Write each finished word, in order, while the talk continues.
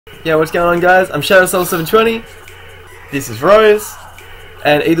Yeah, what's going on, guys? I'm ShadowSoul720. This is Rose,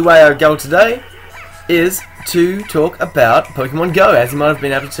 and either way, our goal today is to talk about Pokemon Go, as you might have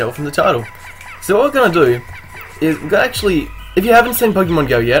been able to tell from the title. So what we're going to do is we're going to actually, if you haven't seen Pokemon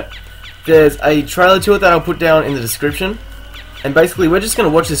Go yet, there's a trailer to it that I'll put down in the description. And basically, we're just going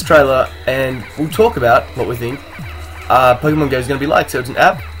to watch this trailer and we'll talk about what we think Pokemon Go is going to be like. So it's an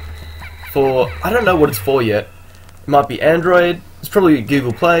app for, I don't know what it's for yet. It might be Android. It's probably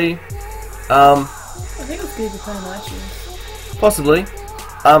Google Play. I think it's Google Play and iTunes. Possibly.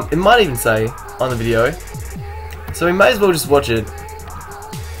 It might even say on the video. So we may as well just watch it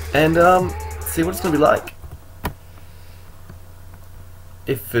and see what it's going to be like.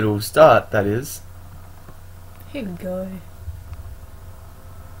 If it'll start, that is. Here we go.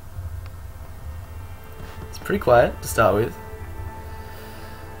 It's pretty quiet to start with.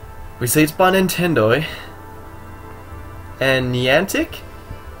 We see it's by Nintendo and Niantic.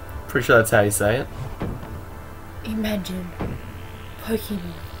 Pretty sure that's how you say it. Imagine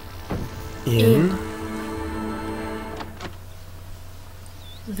Pokemon In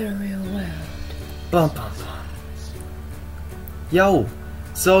the real world. bum bum bum. Yo,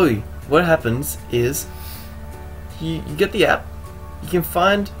 so what happens is you get the app. You can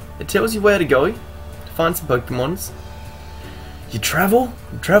find, it tells you where to go to find some Pokemons. You travel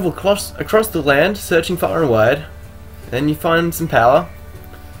across the land, searching far and wide. Then you find some power,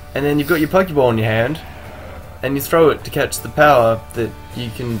 and then you've got your Pokeball in your hand, and you throw it to catch the power that you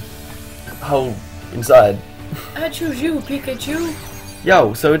can hold inside. I choose you, Pikachu.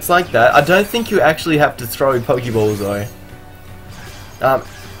 Yo, so it's like that. I don't think you actually have to throw Pokeballs though.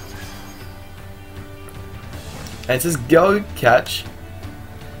 And it says go catch.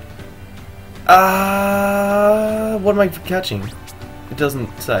 What am I catching? It doesn't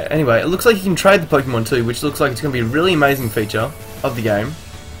say. Anyway, it looks like you can trade the Pokemon too, which looks like it's going to be a really amazing feature of the game.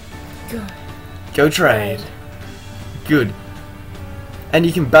 Go trade. Good. And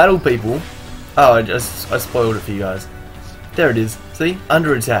you can battle people. Oh, I spoiled it for you guys. There it is. See?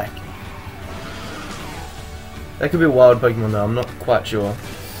 Under attack. That could be a wild Pokemon though, I'm not quite sure.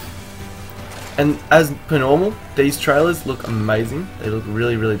 And as per normal, these trailers look amazing. They look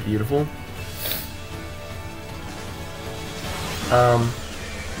really, really beautiful. I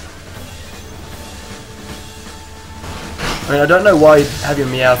mean, I don't know why you'd have your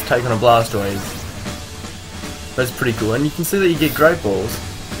Meowth take on a Blastoise, but it's pretty cool. And you can see that you get Great Balls.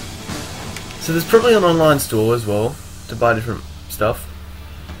 So there's probably an online store as well to buy different stuff.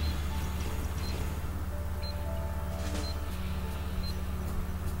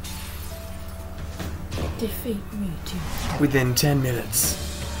 Defeat Mewtwo Within 10 minutes.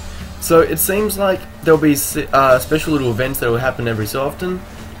 So it seems like there'll be special little events that will happen every so often,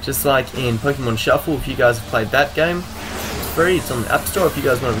 just like in Pokemon Shuffle. If you guys have played that game, it's free. It's on the App Store. If you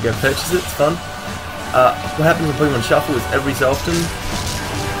guys want to go purchase it, it's fun. What happens in Pokemon Shuffle is every so often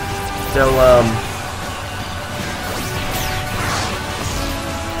they'll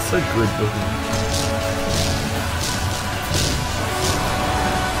so good looking.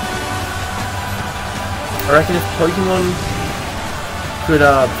 I reckon if Pokemon could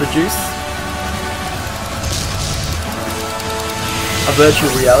produce a virtual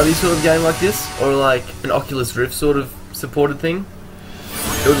reality sort of game like this, or like an Oculus Rift sort of supported thing,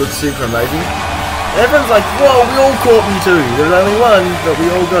 it would look super amazing. And everyone's like, whoa, we all caught Mewtwo. There was only one, but we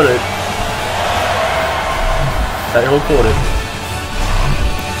all got it. They all caught it.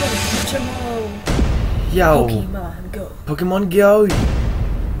 Yo, Pokemon Go. Pokemon Go.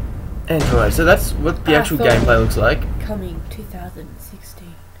 Android. So that's what the actual gameplay looks like. Coming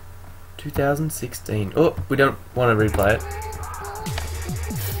 2016. 2016. Oh, we don't want to replay it.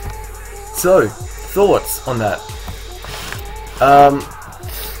 So, thoughts on that? I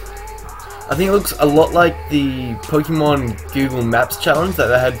think it looks a lot like the Pokemon Google Maps challenge that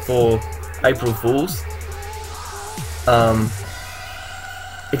they had for April Fools.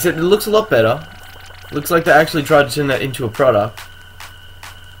 Except it looks a lot better. Looks like they actually tried to turn that into a product.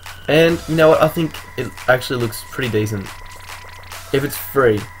 And you know what? I think it actually looks pretty decent. If it's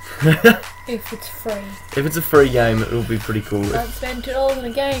free. If it's free. If it's a free game, it'll be pretty cool. Can't spend $2 on a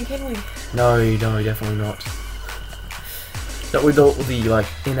game, can we? No, definitely not. Not with all the like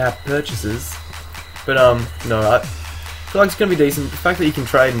in-app purchases. But no, I feel like it's gonna be decent. The fact that you can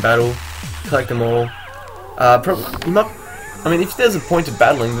trade and battle, collect them all. You might. I mean, if there's a point of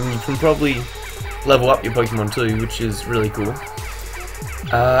battling, then you can probably level up your Pokemon too, which is really cool.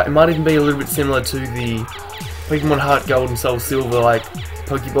 It might even be a little bit similar to the Pokemon Heart Gold and Soul Silver like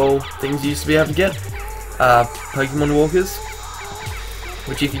Pokeball things you used to be able to get. Pokemon Walkers.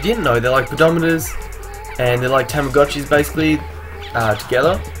 Which if you didn't know, they're like pedometers and they're like Tamagotchis basically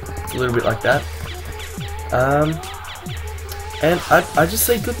together. a little bit like that. And I just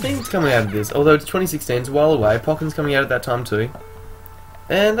see good things coming out of this. Although it's 2016, it's a while away. Pokken's coming out at that time too.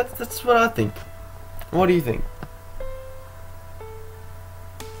 And that's what I think. What do you think?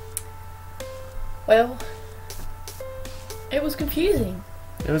 Well, it was confusing.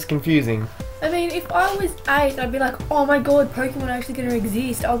 It was confusing. I mean, if I was 8, I'd be like, oh my god, Pokemon are actually going to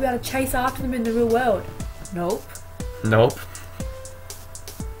exist. I'll be able to chase after them in the real world. Nope. Nope.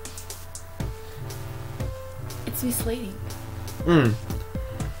 It's misleading.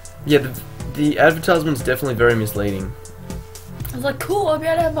 Yeah, the advertisement's definitely very misleading. I was like, cool, I'll be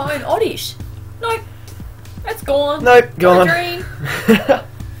able to have my own Oddish. Nope. That's gone. Nope, gone. Dream.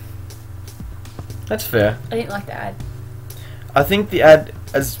 That's fair. I didn't like the ad. I think the ad,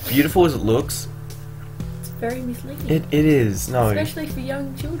 as beautiful as it looks, It's very misleading. it is. No, Especially for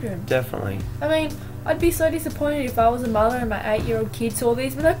young children. definitely. I mean, I'd be so disappointed if I was a mother and my 8-year-old kid saw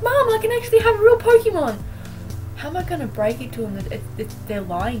these and be like, Mom, I can actually have a real Pokemon. How am I going to break it to them that they're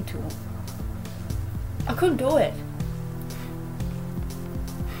lying to them? I couldn't do it.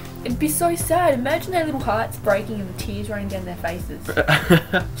 It'd be so sad. Imagine their little hearts breaking and the tears running down their faces.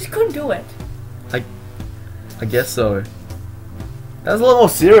 Just couldn't do it. I guess so. That was a lot more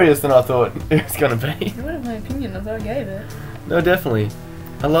serious than I thought it was gonna be. You wanted my opinion, that's what I gave it. No, definitely.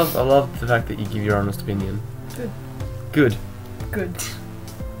 I love the fact that you give your honest opinion. Good. Good.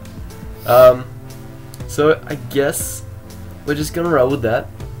 So I guess we're just gonna roll with that.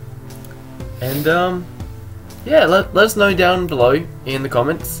 And yeah, let us know down below in the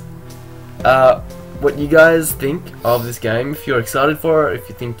comments what you guys think of this game. If you're excited for it, if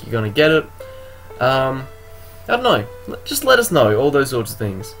you think you're gonna get it. I don't know. Just let us know all those sorts of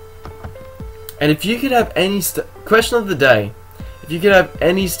things. And if you could have any question of the day, if you could have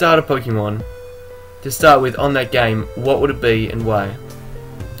any starter Pokemon to start with on that game, what would it be and why?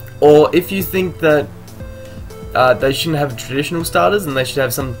 Or if you think that they shouldn't have traditional starters and they should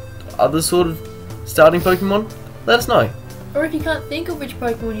have some other sort of starting Pokemon, let us know. Or if you can't think of which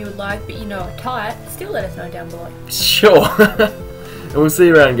Pokemon you would like but you know a type, still let us know down below. Sure. And we'll see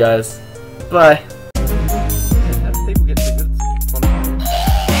you around, guys. Bye. How do people get tickets?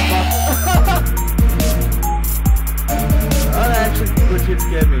 Oh, that actually legit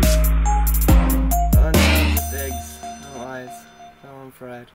scared me. Oh no, just eggs. No eyes. No, I'm afraid.